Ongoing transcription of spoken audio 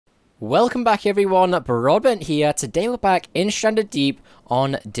Welcome back everyone, Broadbent here. Today we're back in Stranded Deep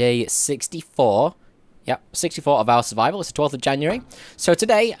on day 64. Yep, 64 of our survival. It's the 12th of January. So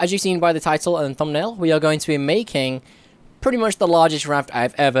today, as you've seen by the title and thumbnail, we are going to be making pretty much the largest raft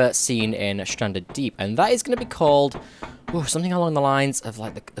I've ever seen in Stranded Deep. And that is going to be called something along the lines of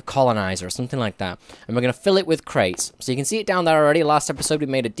like the colonizer or something like that. And we're going to fill it with crates. So you can see it down there already. Last episode we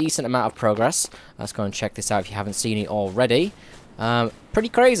made a decent amount of progress. Let's go and check this out if you haven't seen it already. Pretty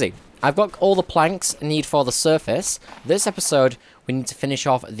crazy. I've got all the planks I need for the surface. This episode, we need to finish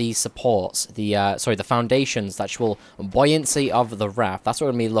off the supports, the foundations, the actual buoyancy of the raft. That's what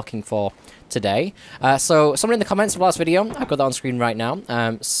we're going to be looking for today. So someone in the comments of the last video, I've got that on screen right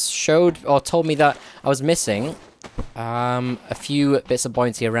now, showed or told me that I was missing a few bits of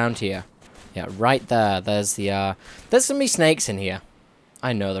buoyancy around here. Yeah, right there. There's the there's going to be snakes in here.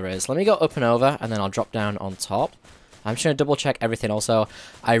 I know there is. Let me go up and over, and then I'll drop down on top. I'm just going to double check everything also.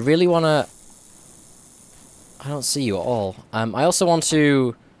 I really want to... I don't see you at all. I also want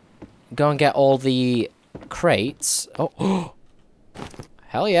to go and get all the crates. Oh,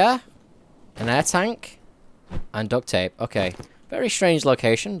 hell yeah. An air tank and duct tape. Okay. Very strange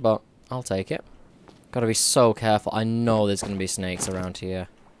location, but I'll take it. Gotta be so careful. I know there's going to be snakes around here.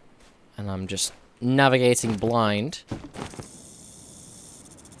 And I'm just navigating blind.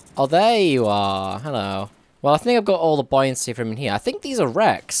 Oh, there you are. Hello. Well, I think I've got all the buoyancy from in here. I think these are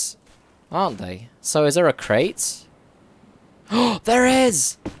wrecks, aren't they? So is there a crate? Oh, there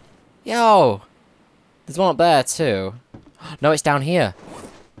is! Yo! There's one up there, too. No, it's down here.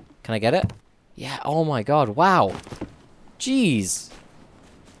 Can I get it? Yeah, oh my god, wow. Jeez.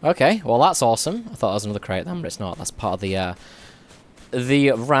 Okay, well that's awesome. I thought it was another crate then, but it's not. That's part of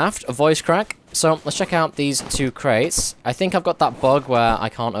the raft, a voice crack. So, let's check out these two crates. I think I've got that bug where I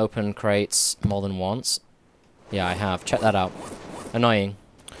can't open crates more than once. Yeah, I have. Check that out. Annoying.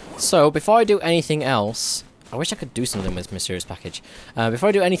 So, before I do anything else... I wish I could do something with Mysterious Package. Before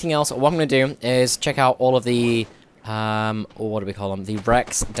I do anything else, what I'm going to do is check out all of the... what do we call them? The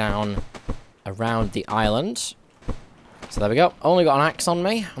wrecks down around the island. So there we go. Only got an axe on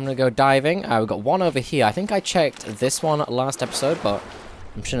me. I'm going to go diving. We've got one over here. I think I checked this one last episode, but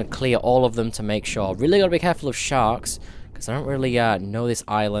I'm just going to clear all of them to make sure. Really got to be careful of sharks, because I don't really know this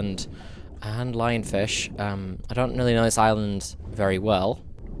island... And lionfish. I don't really know this island very well.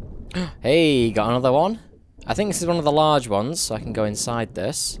 Hey, got another one. I think this is one of the large ones, so I can go inside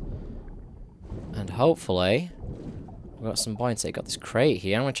this. And hopefully... We've got some buoyancy. Got this crate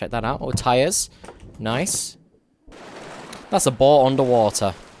here. I'm going to check that out. Oh, tires. Nice. That's a boat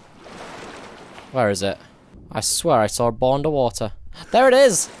underwater. Where is it? I swear I saw a boat underwater. There it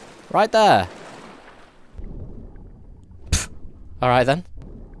is! Right there. Alright then.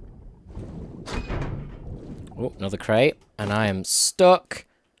 Oh, another crate. And I am stuck.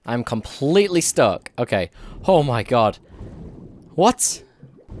 I'm completely stuck. Okay. Oh my god. What?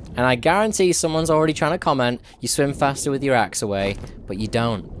 And I guarantee someone's already trying to comment, you swim faster with your axe away, but you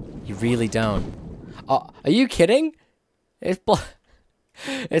don't. You really don't. Oh, are you kidding? It's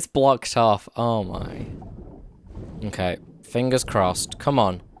blocked off. Oh my. Okay. Fingers crossed. Come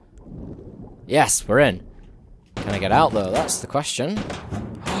on. Yes, we're in. Can I get out though? That's the question.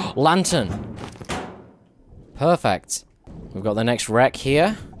 Lantern. Perfect. We've got the next wreck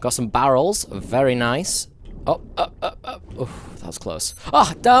here. Got some barrels. Very nice. Oh, Oof, that was close.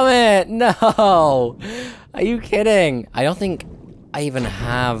 Oh, damn it! No! Are you kidding? I don't think I even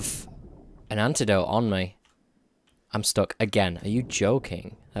have an antidote on me. I'm stuck again. Are you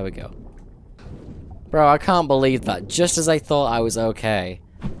joking? There we go. Bro, I can't believe that. Just as I thought I was okay.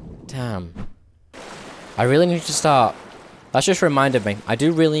 Damn. I really need to start... That's just reminded me. I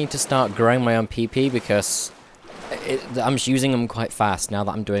do really need to start growing my own PP because... I'm just using them quite fast now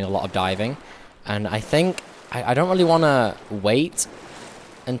that I'm doing a lot of diving. And I think I don't really want to wait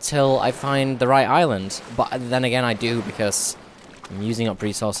until I find the right island. But then again, I do because I'm using up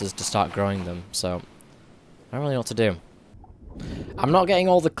resources to start growing them. So I don't really know what to do. I'm not getting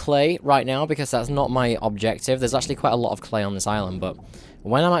all the clay right now because that's not my objective. There's actually quite a lot of clay on this island. But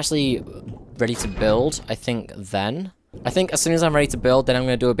when I'm actually ready to build, I think as soon as I'm ready to build, then I'm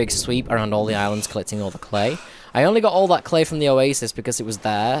going to do a big sweep around all the islands collecting all the clay. I only got all that clay from the oasis because it was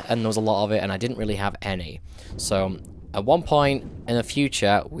there and there was a lot of it and I didn't really have any. So at one point in the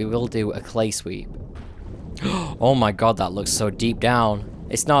future, we will do a clay sweep. Oh my god, that looks so deep down.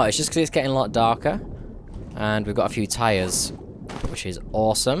 It's not, it's just because it's getting a lot darker. And we've got a few tires, which is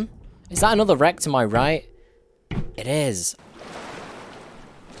awesome. Is that another wreck to my right? It is.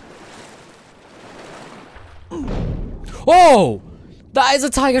 Oh! That is a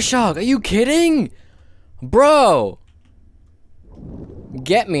tiger shark! Are you kidding? Bro!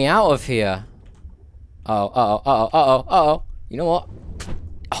 Get me out of here. Uh-oh. You know what?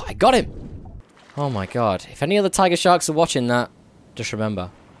 Oh, I got him. Oh my god. If any other tiger sharks are watching that, just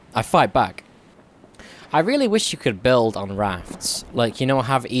remember, I fight back. I really wish you could build on rafts. Like, you know,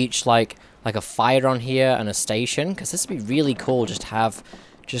 have each, like a fire on here and a station. Because this would be really cool, just have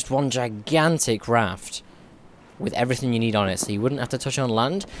just one gigantic raft with everything you need on it. So you wouldn't have to touch on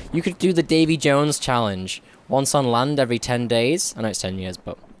land. You could do the Davy Jones challenge. Once on land every 10 days. I know it's 10 years,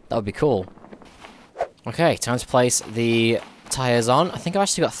 but that would be cool. Okay, time to place the tires on. I think I've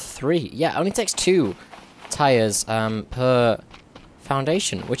actually got 3. Yeah, it only takes 2 tires per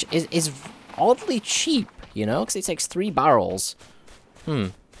foundation, which is oddly cheap, you know, because it takes 3 barrels.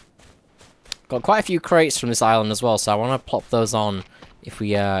 Got quite a few crates from this island as well, so I want to plop those on if we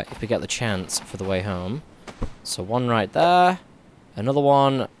get the chance for the way home. So one right there, another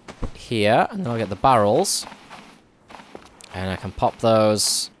one here, and then I'll get the barrels, and I can pop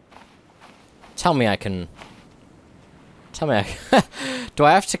those. Tell me I can. Do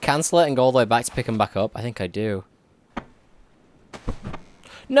I have to cancel it and go all the way back to pick them back up? I think I do.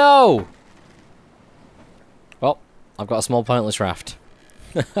 No! Well, I've got a small pointless raft.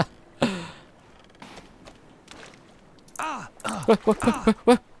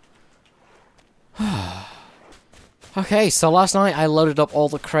 Okay, so last night I loaded up all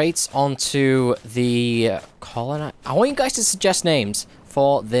the crates onto the colony. I want you guys to suggest names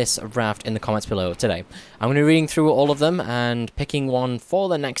for this raft in the comments below today. I'm going to be reading through all of them and picking one for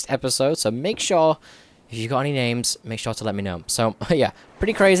the next episode, so make sure, if you got any names, make sure to let me know. So, yeah,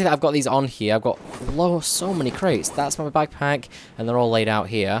 pretty crazy that I've got these on here. I've got so many crates. That's my backpack, and they're all laid out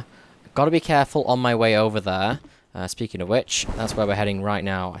here. Got to be careful on my way over there. Speaking of which, that's where we're heading right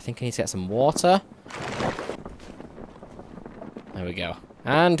now. I think I need to get some water. There we go.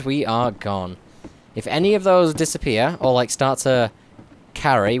 And we are gone. If any of those disappear, or like start to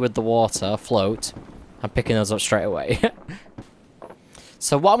carry with the water, float, I'm picking those up straight away.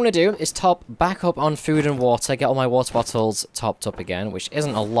 So what I'm going to do is top back up on food and water, get all my water bottles topped up again, which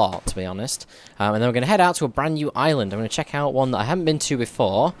isn't a lot, to be honest. And then we're going to head out to a brand new island. I'm going to check out one that I haven't been to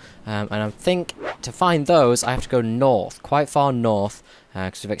before. And I think to find those, I have to go north, quite far north,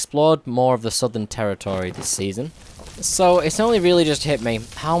 because we've explored more of the southern territory this season. So it's only really just hit me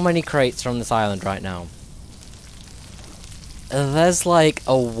how many crates are on this island right now. There's like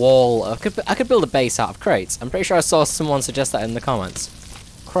a wall. I could build a base out of crates. I'm pretty sure I saw someone suggest that in the comments.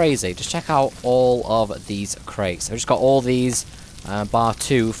 Crazy. Just check out all of these crates. I've just got all these bar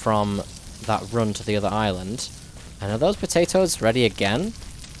 2 from that run to the other island. And are those potatoes ready again?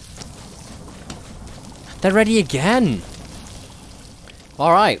 They're ready again!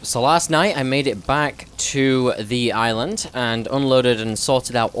 Alright, so last night I made it back to the island and unloaded and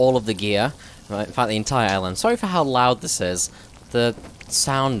sorted out all of the gear. In fact, the entire island. Sorry for how loud this is. The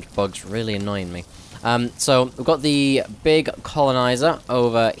sound bug's really annoying me. So we've got the big colonizer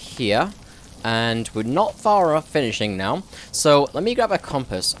over here, and we're not far off finishing now. So let me grab a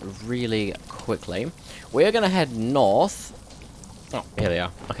compass really quickly. We're gonna head north. Oh, here they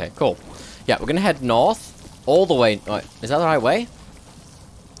are. Okay, cool. Yeah, we're gonna head north all the way. Wait, is that the right way?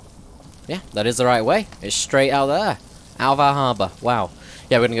 Yeah, that is the right way. It's straight out there, out of our harbour. Wow.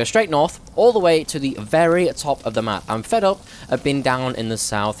 Yeah, we're going to go straight north, all the way to the very top of the map. I'm fed up. I've been down in the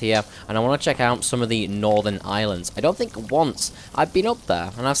south here, and I want to check out some of the northern islands. I don't think once I've been up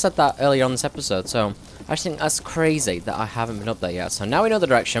there, and I've said that earlier on this episode, so I just think that's crazy that I haven't been up there yet. So now we know the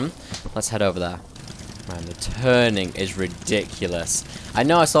direction. Let's head over there. Man, the turning is ridiculous. I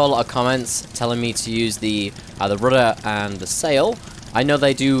know I saw a lot of comments telling me to use the rudder and the sail. I know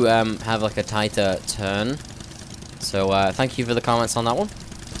they do have like a tighter turn. So, thank you for the comments on that one.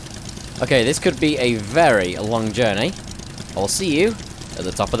 Okay, this could be a very long journey. I'll see you at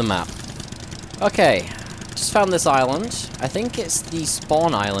the top of the map. Okay, just found this island. I think it's the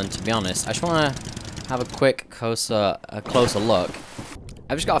spawn island, to be honest. I just want to have a quick, closer look.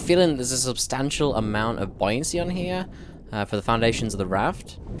 I've just got a feeling there's a substantial amount of buoyancy on here for the foundations of the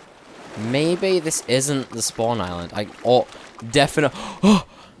raft. Maybe this isn't the spawn island. Definitely. Oh,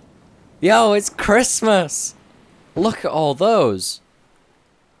 yo, it's Christmas! Look at all those.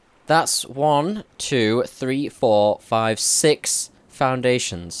 That's 1, 2, 3, 4, 5, 6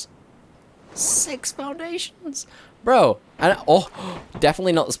 foundations. 6 foundations? Bro, and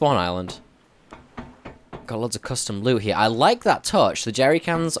definitely not the spawn island. Got loads of custom loot here. I like that touch. The jerry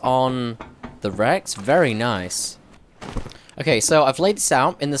cans on the wrecks, very nice. Okay, so I've laid this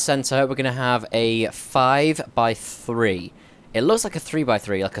out in the center. We're gonna have a 5 by 3. It looks like a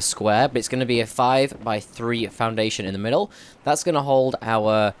 3x3, like a square, but it's going to be a 5x3 foundation in the middle. That's going to hold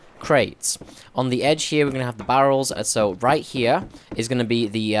our crates. On the edge here, we're going to have the barrels. So right here is going to be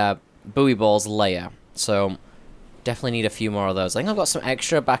the buoy balls layer. So definitely need a few more of those. I think I've got some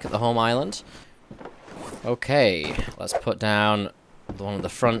extra back at the home island. Okay, let's put down the one at the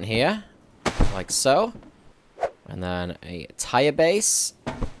front here, like so. And then a tire base,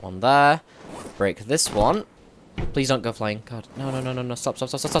 one there. Break this one. Please don't go flying. God, no, stop.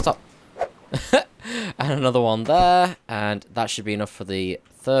 And another one there, and that should be enough for the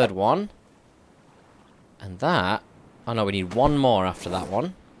third one. And that, oh no, we need one more after that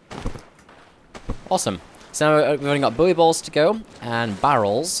one. Awesome. So now we've only got buoy balls to go, and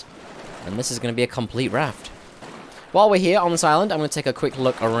barrels, and this is going to be a complete raft. While we're here on this island, I'm going to take a quick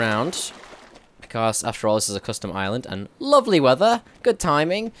look around, because after all, this is a custom island, and lovely weather, good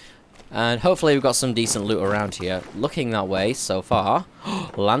timing, and hopefully we've got some decent loot around here. Looking that way so far.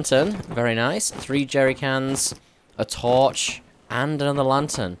 Lantern, very nice. 3 jerry cans, a torch, and another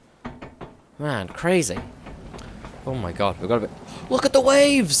lantern. Man, crazy. Oh my god, we've got a bit... Look at the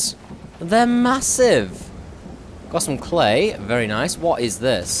waves! They're massive! Got some clay, very nice. What is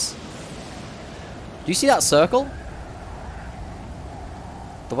this? Do you see that circle?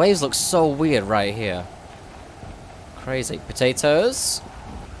 The waves look so weird right here. Crazy. Potatoes.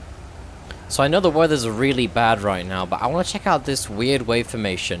 So I know the weather's really bad right now, but I want to check out this weird wave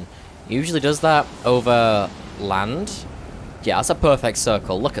formation. It usually does that over land. Yeah, that's a perfect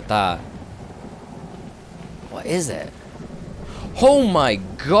circle. Look at that. What is it? Oh my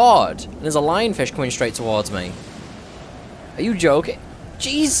god! There's a lionfish coming straight towards me. Are you joking?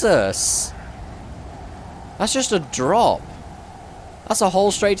 Jesus! That's just a drop. That's a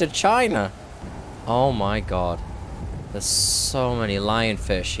hole straight to China. Oh my god. There's so many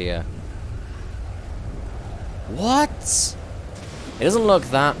lionfish here. What? It doesn't look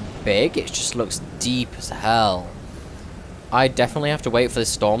that big, it just looks deep as hell. I definitely have to wait for this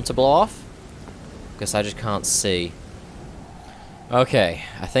storm to blow off, because I just can't see. Okay,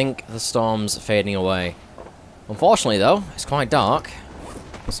 I think the storm's fading away. Unfortunately though, it's quite dark,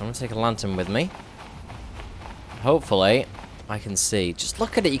 so I'm going to take a lantern with me. Hopefully, I can see. Just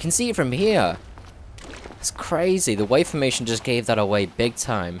look at it, you can see it from here. It's crazy, the wave formation just gave that away big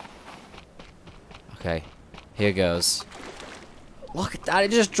time. Okay, here goes. Look at that,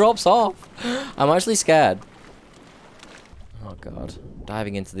 it just drops off. I'm actually scared. Oh god,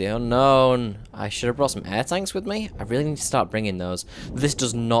 diving into the unknown. I should have brought some air tanks with me. I really need to start bringing those. This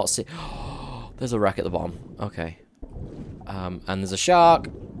does not see... There's a wreck at the bottom. Okay. And there's a shark.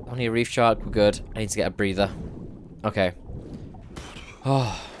 Only a reef shark, we're good. I need to get a breather. Okay.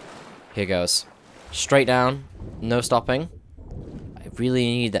 Oh, here goes. Straight down, no stopping. I really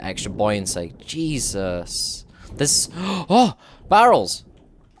need the extra buoyancy. Jesus. This... Oh, barrels.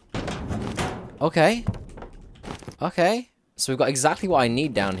 Okay. Okay. So we've got exactly what I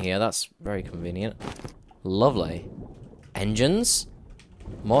need down here. That's very convenient. Lovely. Engines.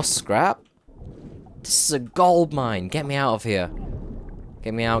 More scrap. This is a gold mine. Get me out of here.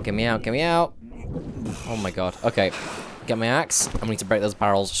 Get me out, get me out, get me out. Oh my god. Okay. Get my axe. I need to break those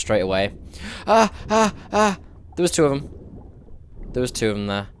barrels straight away. Ah! There was 2 of them. There was 2 of them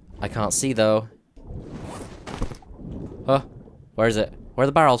there. I can't see though. Huh? Where is it? Where are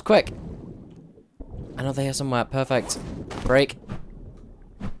the barrels? Quick! I know they're here somewhere. Perfect. Break.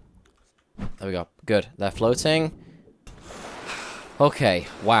 There we go. Good. They're floating. Okay.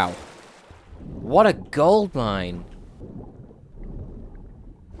 Wow. What a gold mine.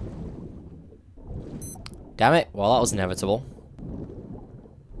 Damn it. Well, that was inevitable.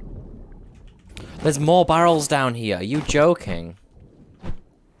 There's more barrels down here. Are you joking?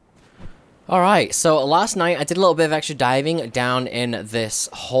 Alright, so last night I did a little bit of extra diving down in this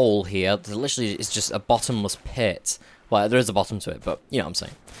hole here. There literally is just a bottomless pit. Well, there is a bottom to it, but you know what I'm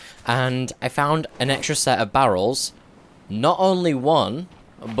saying. And I found an extra set of barrels. Not only 1,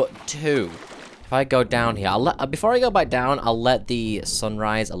 but 2. If I go down here, before I go back down, I'll let the sun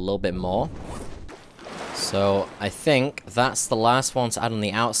rise a little bit more. So I think that's the last one to add on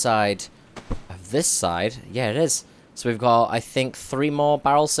the outside of this side. Yeah, it is. So we've got, I think, 3 more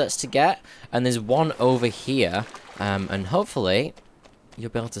barrel sets to get, and there's 1 over here, and hopefully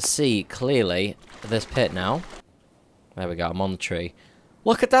you'll be able to see clearly this pit now. There we go, I'm on the tree.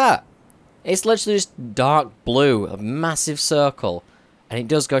 Look at that! It's literally just dark blue, a massive circle, and it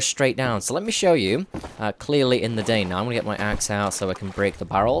does go straight down. So let me show you clearly in the day now. I'm going to get my axe out so I can break the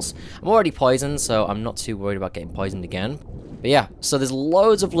barrels. I'm already poisoned, so I'm not too worried about getting poisoned again. But yeah, so there's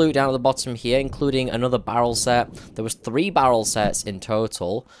loads of loot down at the bottom here, including another barrel set. There was 3 barrel sets in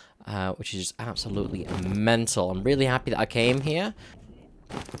total. which is just absolutely mental. I'm really happy that I came here.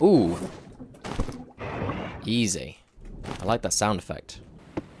 Ooh. Easy. I like that sound effect.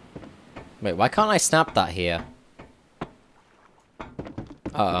 Wait, why can't I snap that here?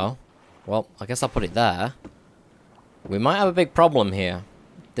 Uh-oh. Well, I guess I'll put it there. We might have a big problem here.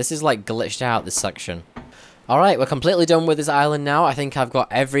 This is like glitched out, this section. Alright, we're completely done with this island now. I think I've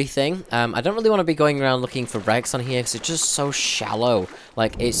got everything. I don't really want to be going around looking for wrecks on here because it's just so shallow.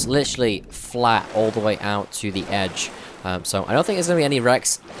 Like, it's literally flat all the way out to the edge. So I don't think there's going to be any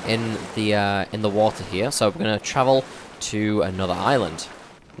wrecks in the water here. So we're going to travel to another island.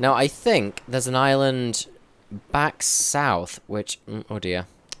 Now, I think there's an island back south, which... oh dear.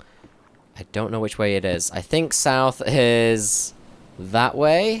 I don't know which way it is. I think south is that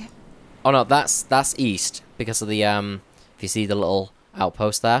way. Oh no, that's east because of the if you see the little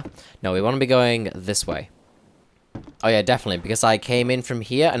outpost there. No, we want to be going this way. Oh yeah, definitely, because I came in from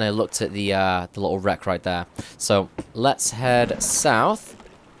here and I looked at the little wreck right there. So let's head south,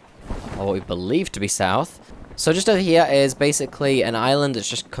 or what we believe to be south. So just over here is basically an island that's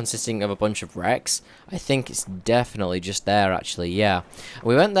just consisting of a bunch of wrecks. I think it's definitely just there, actually, yeah.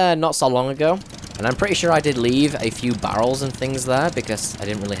 We went there not so long ago, and I'm pretty sure I did leave a few barrels and things there because I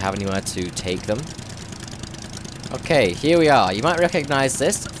didn't really have anywhere to take them. Okay, here we are. You might recognize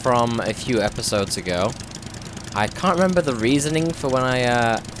this from a few episodes ago. I can't remember the reasoning for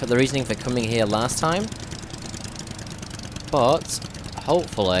when for coming here last time, but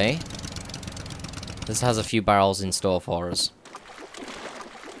hopefully this has a few barrels in store for us.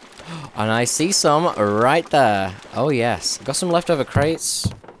 And I see some right there. Oh yes, got some leftover crates.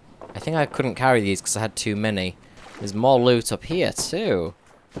 I think I couldn't carry these because I had too many. There's more loot up here too.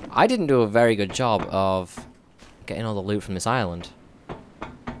 I didn't do a very good job of getting all the loot from this island.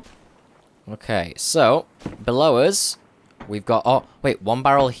 Okay, so below us, we've got... oh, wait, one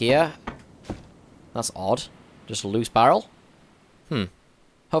barrel here? That's odd. Just a loose barrel?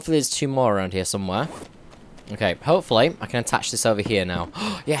 Hopefully there's two more around here somewhere. Okay, hopefully I can attach this over here now.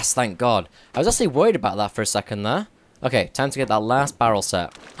 Yes, thank God. I was actually worried about that for a second there. Okay, time to get that last barrel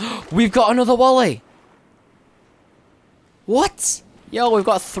set. We've got another Wally! What? Yo, we've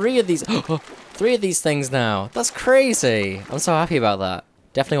got three of these... three of these things now. That's crazy. I'm so happy about that.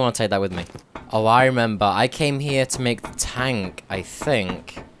 Definitely want to take that with me. Oh, I remember. I came here to make the tank, I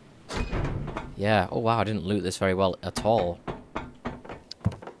think. Yeah. Oh, wow. I didn't loot this very well at all.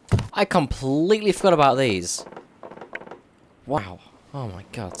 I completely forgot about these. Wow. Oh, my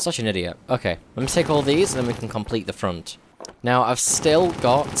God. Such an idiot. Okay. Let me take all these, and then we can complete the front. Now, I've still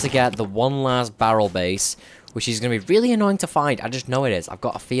got to get the one last barrel base, which is going to be really annoying to find. I just know it is. I've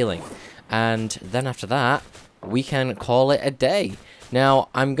got a feeling. And then after that, we can call it a day. Now,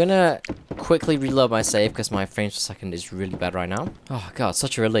 I'm gonna quickly reload my save because my frames per second is really bad right now. Oh god,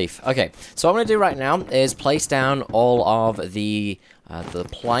 such a relief. Okay, so what I'm gonna do right now is place down all of the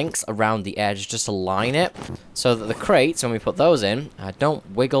planks around the edge, just to line it, so that the crates, when we put those in, don't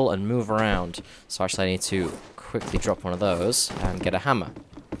wiggle and move around. So actually I need to quickly drop one of those and get a hammer.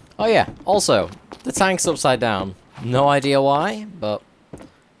 Oh yeah, also, the tank's upside down. No idea why, but...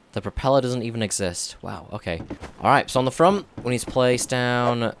 the propeller doesn't even exist. Wow, okay. Alright, so on the front, we need to place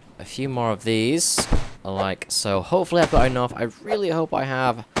down a few more of these. Like so. Hopefully I've got enough. I really hope I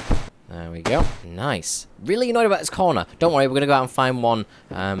have. There we go. Nice. Really annoyed about this corner. Don't worry, we're going to go out and find one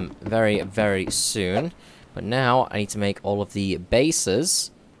very, very soon. But now I need to make all of the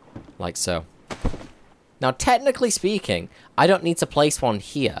bases. Like so. Now, technically speaking, I don't need to place one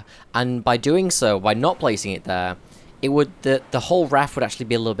here. And by doing so, by not placing it there, it would the whole raft would actually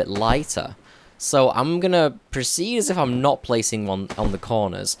be a little bit lighter. So I'm gonna proceed as if I'm not placing one on the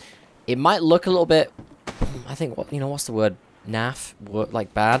corners. It might look a little bit, I think, what's the word? Naff,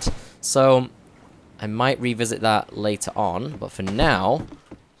 like bad. So I might revisit that later on. But for now,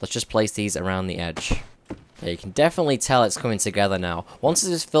 let's just place these around the edge. Yeah, you can definitely tell it's coming together now. Once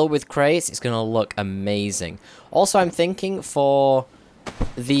it is filled with crates, it's gonna look amazing. Also, I'm thinking for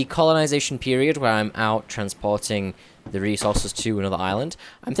the colonization period where I'm out transporting the resources to another island,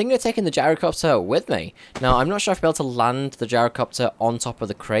 I'm thinking of taking the gyrocopter with me. Now, I'm not sure if I'll be able to land the gyrocopter on top of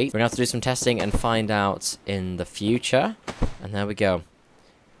the crate. We're going to have to do some testing and find out in the future. And there we go.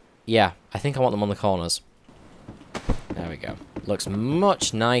 Yeah, I think I want them on the corners. There we go. Looks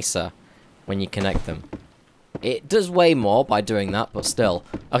much nicer when you connect them. It does way more by doing that, but still.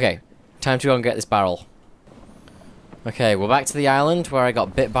 Okay, time to go and get this barrel. Okay, we're back to the island where I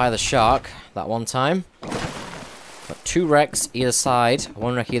got bit by the shark that one time. Got two wrecks either side.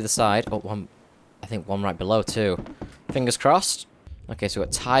 One wreck either side. Oh, I think one right below too. Fingers crossed. Okay, so we've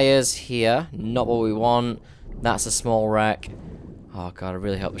got tires here. Not what we want. That's a small wreck. Oh god, I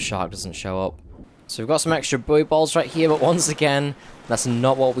really hope the shark doesn't show up. So we've got some extra buoy balls right here, but once again, that's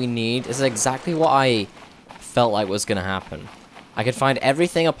not what we need. This is exactly what I felt like was going to happen. I can find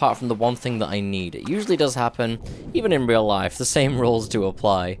everything apart from the one thing that I need. It usually does happen, even in real life. The same rules do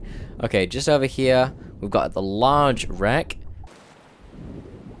apply. Okay, just over here, we've got the large wreck.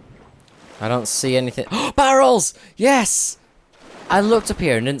 I don't see anything. Oh, barrels! Yes! I looked up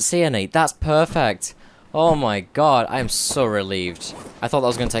here and didn't see any. That's perfect. Oh my god, I am so relieved. I thought that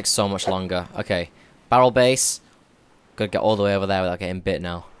was going to take so much longer. Okay, barrel base. Gotta get all the way over there without getting bit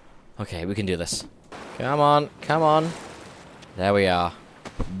now. Okay, we can do this. Come on, come on. There we are.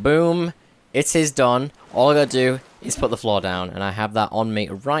 Boom. It is done. All I gotta do is put the floor down, and I have that on me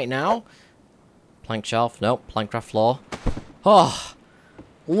right now. Plank shelf. Nope, plank craft floor. Oh,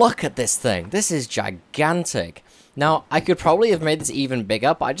 look at this thing. This is gigantic. Now, I could probably have made this even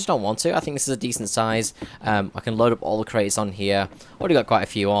bigger, but I just don't want to. I think this is a decent size. I can load up all the crates on here. Already got quite a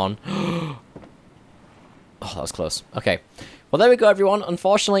few on. Oh, that was close. Okay. Well, there we go, everyone.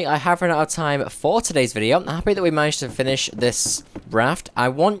 Unfortunately, I have run out of time for today's video. I'm happy that we managed to finish this raft. I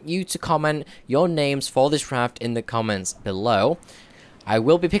want you to comment your names for this raft in the comments below. I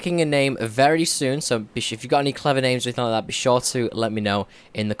will be picking a name very soon, so if you've got any clever names or anything like that, be sure to let me know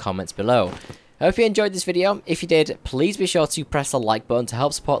in the comments below. I hope you enjoyed this video. If you did, please be sure to press the like button to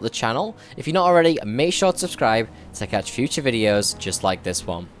help support the channel. If you're not already, make sure to subscribe to catch future videos just like this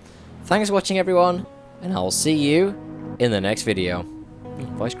one. Thanks for watching, everyone, and I'll see you in the next video.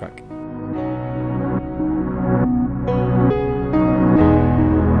 Voice crack.